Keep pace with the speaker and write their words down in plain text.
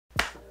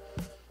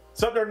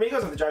What's up,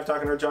 Nerdmigos? I'm the Jive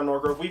Talking Nerd, John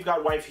Norgrove. We've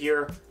got Wife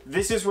here.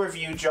 This is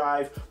Review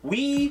Jive.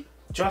 We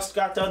just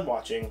got done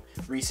watching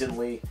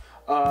recently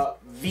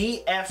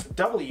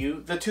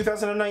VFW, the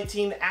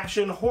 2019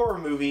 action horror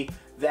movie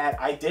that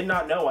I did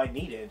not know I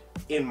needed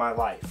in my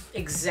life.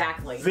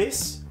 Exactly.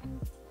 This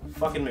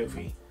fucking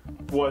movie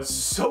was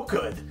so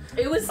good.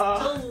 It was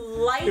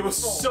delightful. It was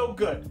so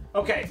good.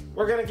 Okay,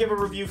 we're gonna give a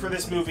review for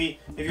this movie.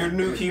 If you're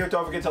new here,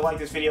 don't forget to like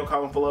this video,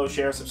 comment below,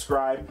 share,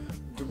 subscribe,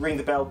 ring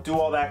the bell, do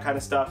all that kind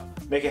of stuff.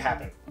 Make it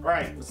happen. All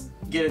right, let's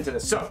get into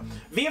this. So,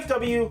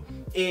 VFW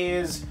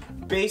is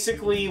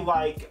basically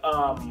like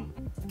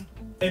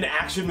an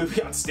action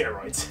movie on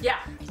steroids. Yeah.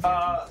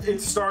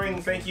 It's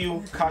starring, thank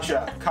you,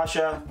 Kasha.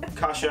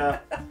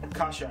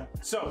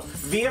 So,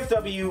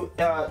 VFW,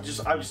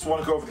 I just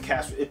want to go over the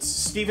cast. It's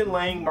Stephen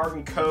Lang,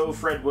 Martin Coe,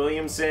 Fred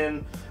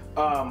Williamson,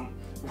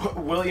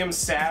 William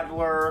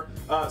Sadler,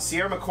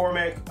 Sierra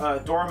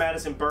McCormick, Dora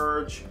Madison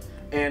Burge,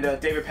 and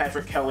David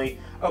Patrick Kelly.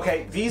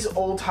 Okay, these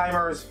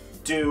old-timers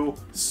do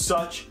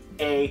such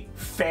a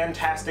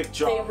fantastic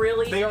job. They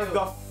really do. They are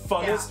the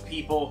funnest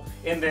people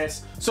in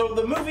this. So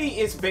the movie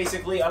is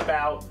basically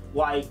about,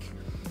 like,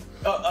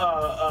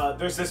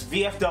 there's this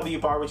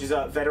VFW bar, which is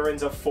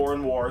Veterans of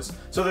Foreign Wars.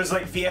 So there's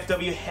like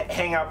VFW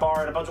hangout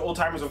bar, and a bunch of old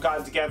timers have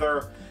gotten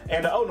together.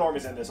 And oh, Norm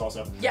is in this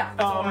also. Yeah.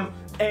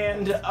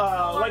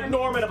 Like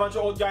Norm and a bunch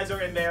of old guys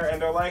are in there,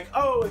 and they're like,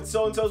 "Oh, it's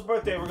so and so's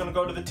birthday. We're gonna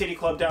go to the titty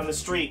club down the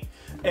street."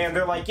 And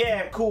they're like,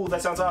 "Yeah, cool.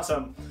 That sounds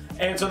awesome."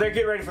 And so they're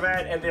getting ready for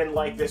that, and then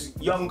like this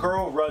young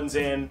girl runs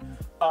in.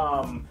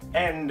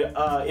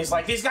 It's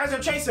like, these guys are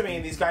chasing me,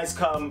 and these guys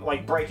come,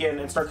 like, break in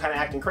and start kind of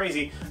acting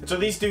crazy. And so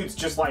these dudes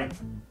just, like,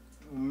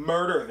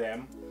 murder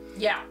them.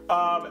 Yeah.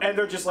 And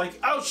they're just like,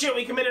 oh shit,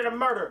 we committed a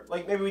murder.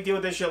 Like, maybe we deal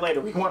with this shit later.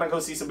 We want to go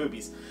see some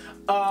boobies.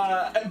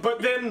 But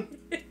then,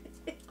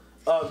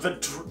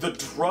 the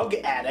drug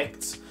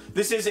addicts.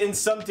 This is in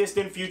some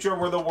distant future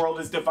where the world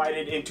is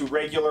divided into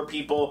regular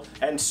people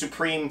and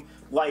supreme,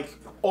 like,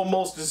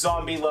 almost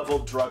zombie-level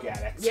drug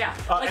addicts. Yeah.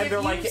 And they're,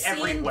 like,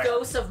 everywhere.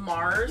 Ghosts of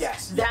Mars,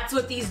 yes, that's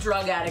what these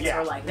drug addicts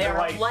are like. They're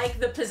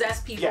like the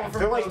possessed people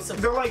from Ghosts of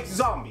Mars. They're like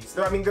zombies.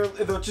 They're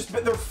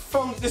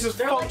this is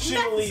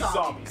functionally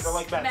zombies. They're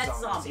like meth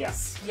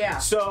zombies. Yeah.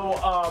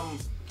 So,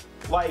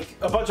 like,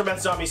 a bunch of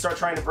meth zombies start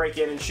trying to break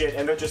in and shit,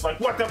 and they're just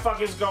like, what the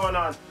fuck is going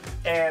on?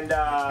 And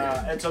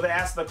so they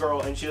ask the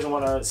girl, and she doesn't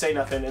want to say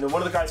nothing, and then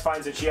one of the guys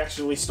finds that she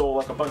actually stole,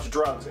 like, a bunch of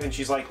drugs, and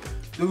she's like,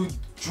 the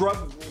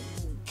drug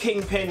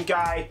kingpin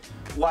guy,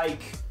 like,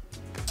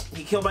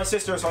 he killed my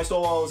sister, so I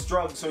stole all his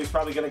drugs, so he's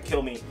probably gonna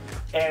kill me.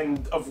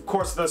 And of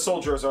course the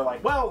soldiers are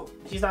like, well,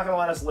 he's not gonna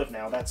let us live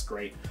now, that's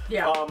great.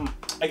 Yeah.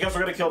 I guess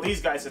we're gonna kill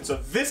these guys. And so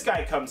this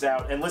guy comes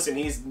out, and listen,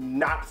 he's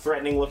not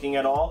threatening looking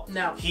at all.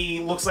 No. He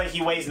looks like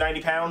he weighs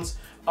 90 pounds.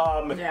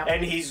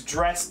 And he's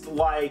dressed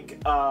like,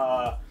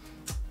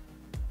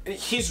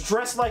 he's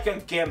dressed like a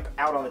gimp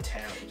out on the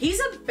town.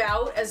 He's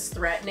about as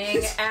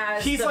threatening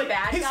as the like,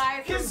 bad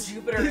guy from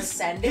Jupiter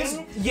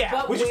Ascending,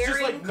 but which wearing is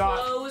just like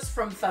clothes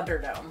from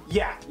Thunderdome.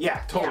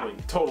 Yeah,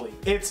 totally.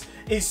 It's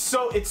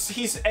so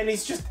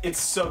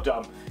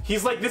dumb.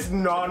 He's like this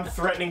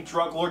non-threatening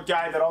drug lord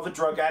guy that all the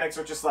drug addicts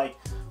are just like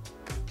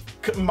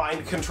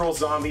mind control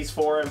zombies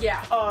for him.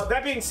 Yeah.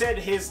 That being said,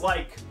 his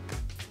like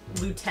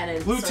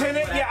Lieutenant,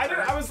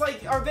 yeah, I was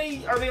like, are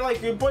they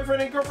like a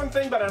boyfriend and girlfriend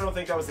thing? But I don't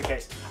think that was the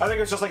case. I think it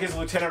was just like his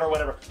lieutenant or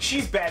whatever.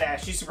 She's badass,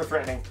 she's super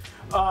threatening.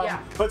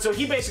 But so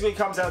he basically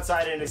comes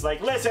outside and is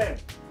like, listen,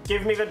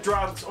 give me the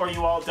drugs or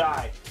you all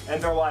die.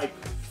 And they're like,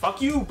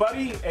 fuck you,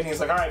 buddy. And he's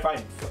like, all right,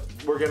 fine.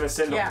 We're gonna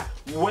send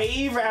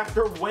wave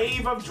after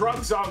wave of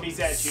drug zombies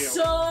at you.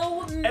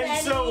 So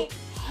many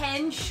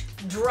hench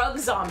drug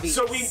zombies.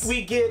 So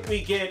we get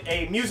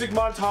a music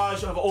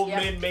montage of old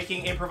men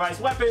making improvised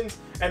weapons,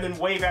 and then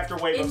wave after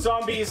wave of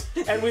zombies.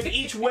 And with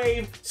each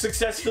wave,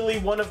 successfully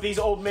one of these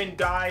old men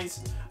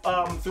dies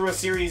through a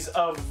series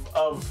of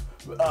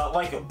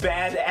like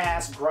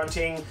badass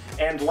grunting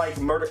and like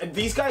murder. And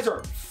these guys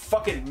are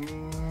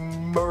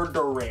fucking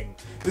murdering.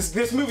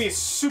 This movie is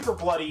super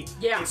bloody.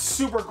 Yeah. It's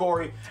super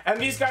gory, and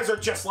these guys are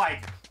just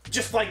like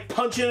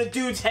punching a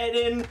dude's head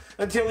in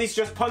until he's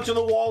just punching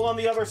the wall on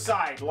the other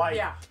side. Like,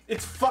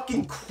 it's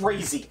fucking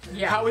crazy.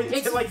 Yeah. How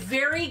it's like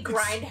very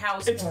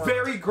Grindhouse. It's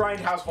very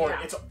Grindhouse horror.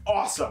 Yeah. It's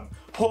awesome.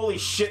 Holy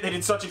shit, they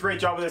did such a great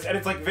job with this, and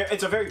it's like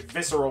it's a very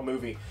visceral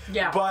movie.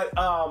 Yeah. But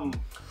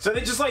so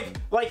they just like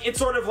it's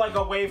sort of like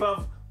a wave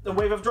of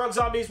drug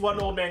zombies. One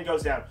old man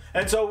goes down,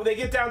 and so they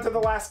get down to the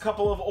last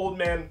couple of old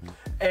men,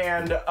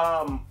 and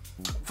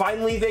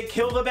finally they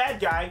kill the bad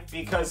guy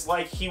because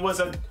like he was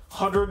a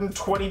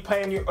 120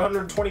 pound year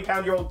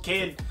old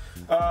kid.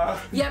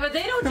 Yeah, but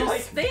they don't just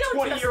like, they don't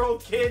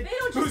 20-year-old kid. They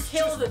don't just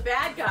kill the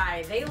bad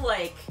guy. They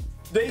like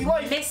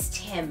missed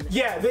him.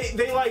 Yeah,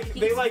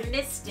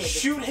 they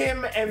shoot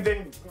him and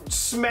then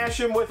smash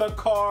him with a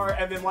car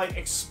and then like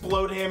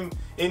explode him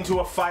into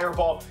a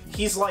fireball.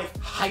 He's like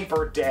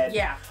hyper dead.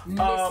 Yeah,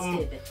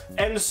 misted.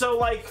 And so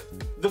like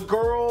the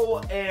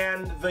girl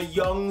and the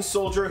young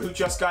soldier who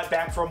just got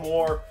back from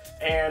war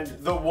and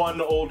the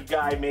one old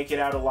guy make it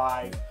out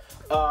alive.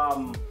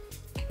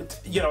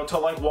 you know, to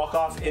like walk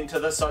off into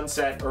the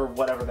sunset or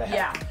whatever the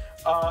heck. Yeah.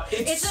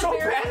 It's so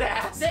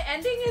badass.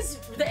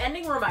 The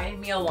ending reminded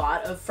me a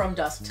lot of From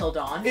Dusk Till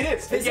Dawn. It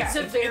is. It's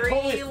a very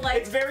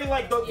it's very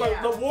like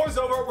the war's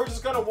over. We're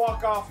just gonna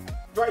walk off.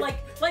 Right.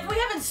 Like we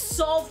haven't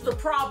solved the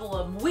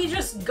problem. We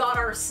just got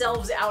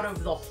ourselves out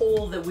of the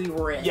hole that we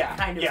were in. Yeah.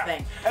 Kind of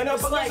thing. And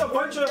but like, there's a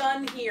bunch of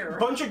done here.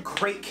 Bunch of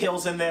great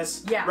kills in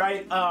this. Yeah.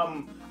 Right.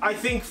 I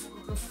think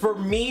for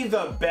me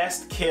the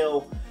best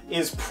kill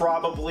is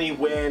probably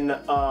when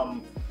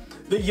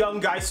the young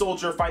guy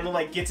soldier finally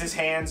like gets his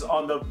hands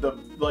on the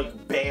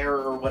like bear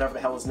or whatever the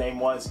hell his name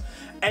was,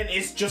 and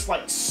it's just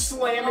like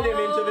slamming him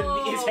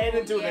into his head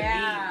into the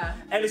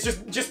knee, and it's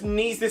just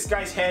knees this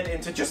guy's head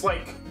into just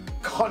like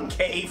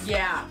concave.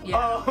 Yeah.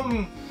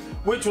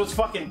 Which was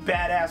fucking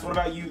badass. What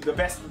about you? The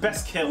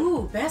best kill?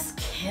 Ooh, best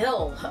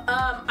kill.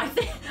 I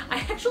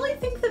actually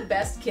think the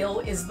best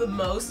kill is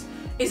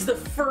the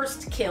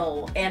first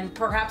kill, and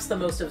perhaps the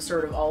most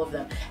absurd of all of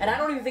them. And I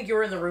don't even think you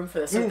were in the room for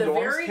this.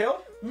 Norm's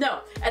kill?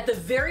 No, at the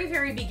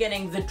very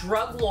beginning, the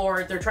drug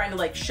lord, they're trying to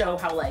like show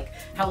how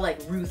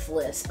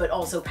ruthless but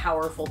also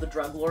powerful the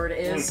drug lord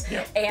is.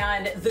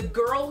 And the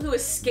girl who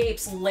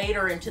escapes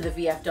later into the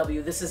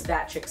VFW, this is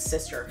that chick's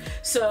sister.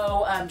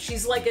 So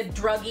she's like a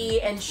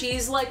druggie, and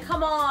she's like,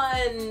 "Come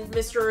on,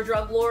 Mr.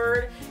 Drug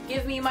Lord,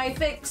 give me my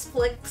fix,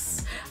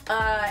 please."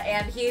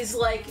 And he's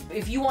like,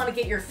 "If you want to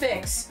get your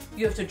fix,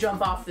 you have to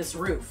jump off this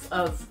roof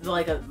of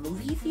like a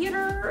movie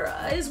theater,"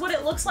 is what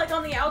it looks like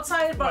on the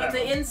outside, but on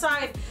the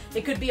inside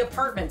it could be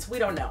apartments, we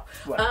don't know.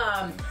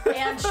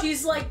 And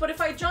she's like, "But if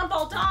I jump,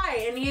 I'll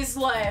die." And he's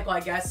like, "Well,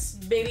 I guess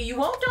maybe you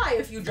won't die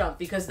if you jump,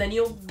 because then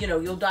you'll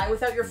die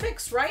without your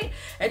fix, right?"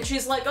 And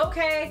she's like,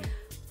 "Okay,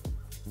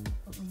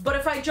 but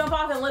if I jump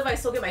off and live, I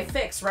still get my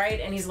fix, right?"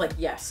 And he's like,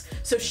 "Yes."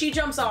 So she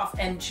jumps off,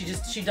 and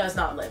she does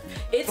not live.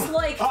 It's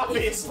like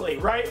obviously,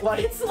 right?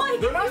 Like it's like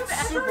if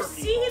you've ever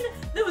seen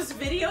those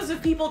videos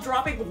of people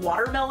dropping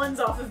watermelons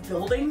off of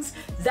buildings,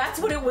 that's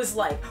what it was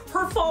like.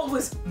 Her fall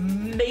was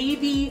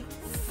maybe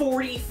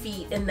 40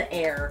 feet in the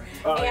air,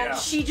 and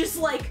she just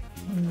like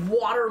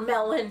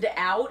watermeloned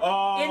out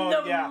in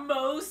the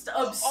most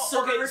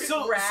absurd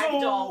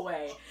ragdoll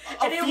way.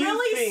 And it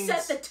really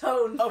set the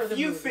tone for the movie. A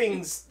few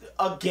things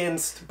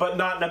against, but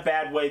not in a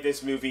bad way,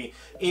 this movie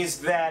is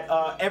that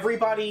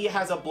everybody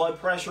has a blood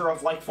pressure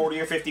of like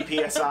 40 or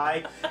 50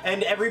 psi,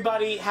 and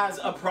everybody has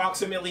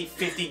approximately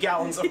 50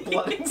 gallons of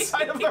blood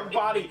inside of their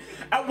body.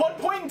 At one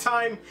point in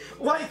time,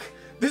 like,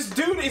 this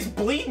dude is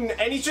bleeding,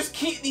 and he's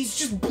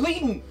just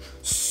bleeding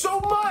so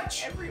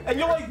much, and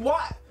you're like,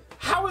 what?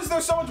 How is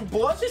there so much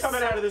blood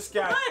coming out of this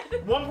guy?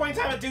 One point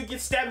in time, a dude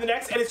gets stabbed in the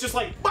neck, and it's just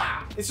like,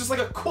 bah! It's just like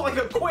a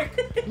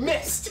quick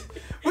mist,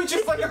 which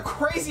is like a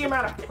crazy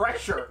amount of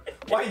pressure.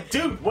 Like,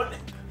 dude, what?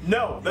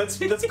 No, that's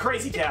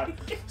crazy town.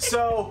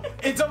 So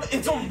it's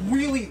a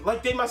really,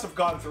 like, they must have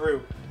gone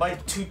through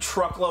like 2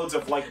 truckloads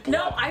of like blood.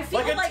 No, I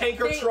feel like a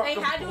tanker truck they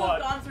of had blood.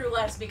 to have gone through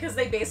less, because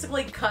they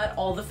basically cut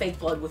all the fake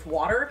blood with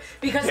water,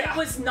 because it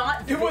was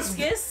not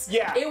viscous.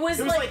 It was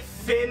like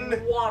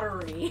thin,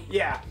 watery.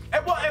 Yeah,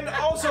 and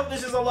also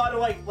this is a lot of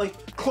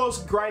like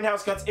close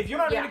Grindhouse cuts. If you're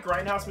not into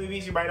Grindhouse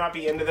movies, you might not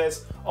be into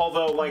this.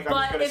 Although, like, I'm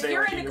just gonna say, if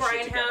you're into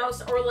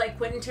Grindhouse or like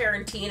Quentin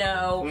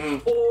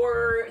Tarantino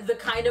or the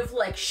kind of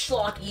like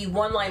schlocky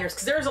one-liners,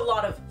 because there's a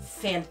lot of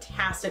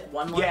fantastic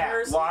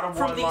one-liners. Yeah, a lot of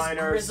from one-liners.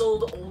 These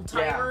grizzled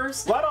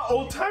old-timers. A lot of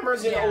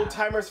old-timers in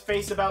old-timers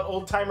face about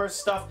old-timers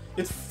stuff.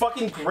 It's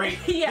fucking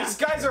great. These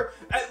guys are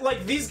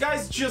like, these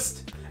guys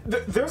just.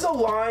 There's a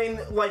line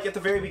like at the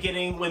very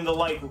beginning when the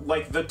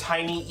like the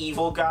tiny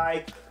evil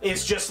guy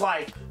is just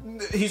like,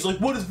 he's like,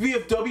 "What does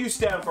VFW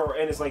stand for?"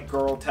 And his like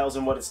girl tells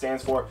him what it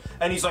stands for,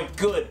 and he's like,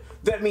 "Good,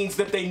 that means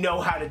that they know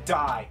how to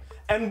die."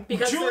 And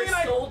because Julie and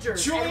I both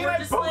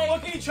like,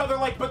 look at each other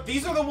like, "But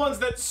these are the ones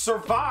that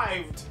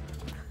survived.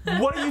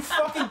 What are you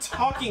fucking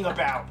talking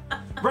about?"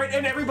 Right?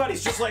 And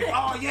everybody's just like,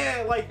 "Oh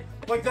yeah,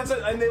 like that's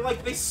a," and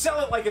they sell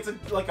it like it's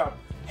a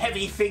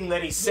heavy thing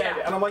that he said,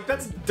 and I'm like,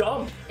 that's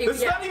dumb.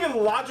 That's not even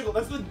logical.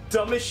 That's the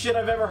dumbest shit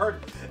I've ever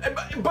heard.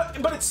 But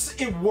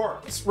it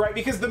works, right?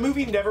 Because the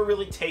movie never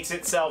really takes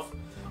itself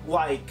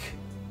like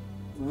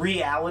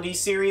reality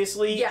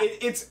seriously.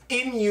 It's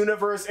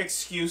in-universe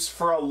excuse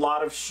for a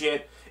lot of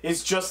shit.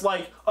 It's just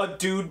like a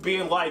dude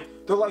being like,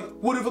 they're like,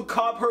 "What if a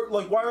cop hurt?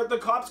 Like, why aren't the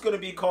cops gonna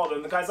be called?"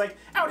 And the guy's like,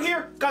 "Out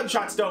here,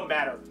 gunshots don't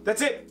matter."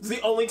 That's it. It's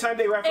the only time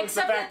they reference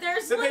the fact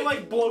that they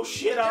like blow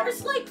shit up.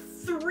 There's like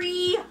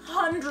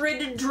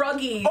 300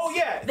 druggies. Oh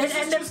yeah, that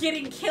end up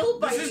getting killed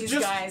by these guys. This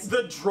is just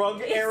the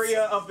drug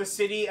area of the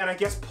city, and I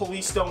guess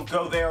police don't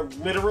go there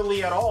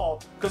literally at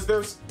all because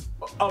there's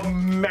a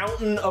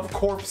mountain of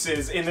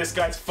corpses in this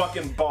guy's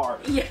fucking bar.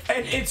 Yeah.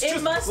 And it's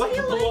just like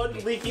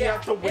blood leaking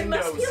out the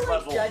windows level. It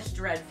must be like Judge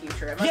Dredd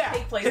future. It must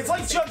take place it's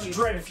like Judge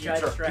Dredd future.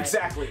 Judge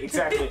Dredd.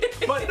 Exactly.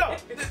 But no,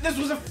 this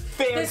was a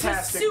fantastic movie. This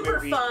was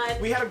super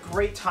fun. We had a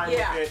great time with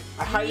it.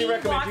 I highly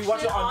recommend we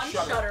watch it on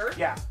Shudder.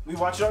 Yeah, we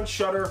watched it on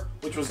Shudder,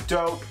 which was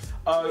dope.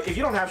 If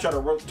you don't have Shudder,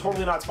 we're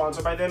totally not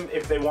sponsored by them.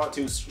 If they want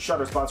to,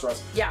 Shudder sponsor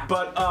us. Yeah.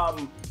 But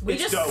we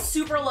it's just dope.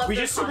 super love. We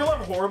just super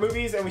love horror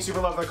movies, and we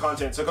super love their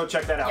content. So go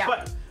check that out. Yeah.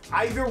 But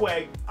either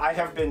way, I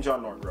have been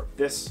John Norgrove.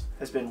 This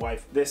has been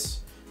Wife.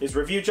 This is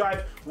Review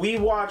Jive. We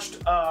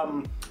watched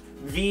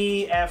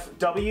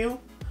VFW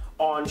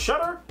on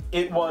Shudder.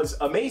 It was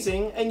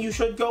amazing, and you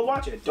should go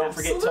watch it. Don't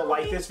forget to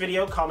like this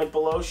video, comment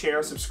below,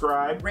 share,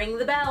 subscribe. Ring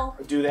the bell.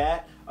 Do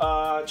that.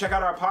 Check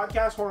out our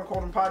podcast, Horn and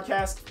Cauldron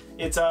podcast.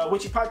 It's a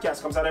witchy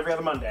podcast, comes out every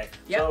other Monday.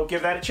 Yep. So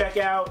give that a check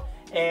out,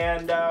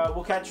 and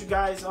we'll catch you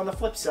guys on the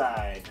flip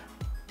side.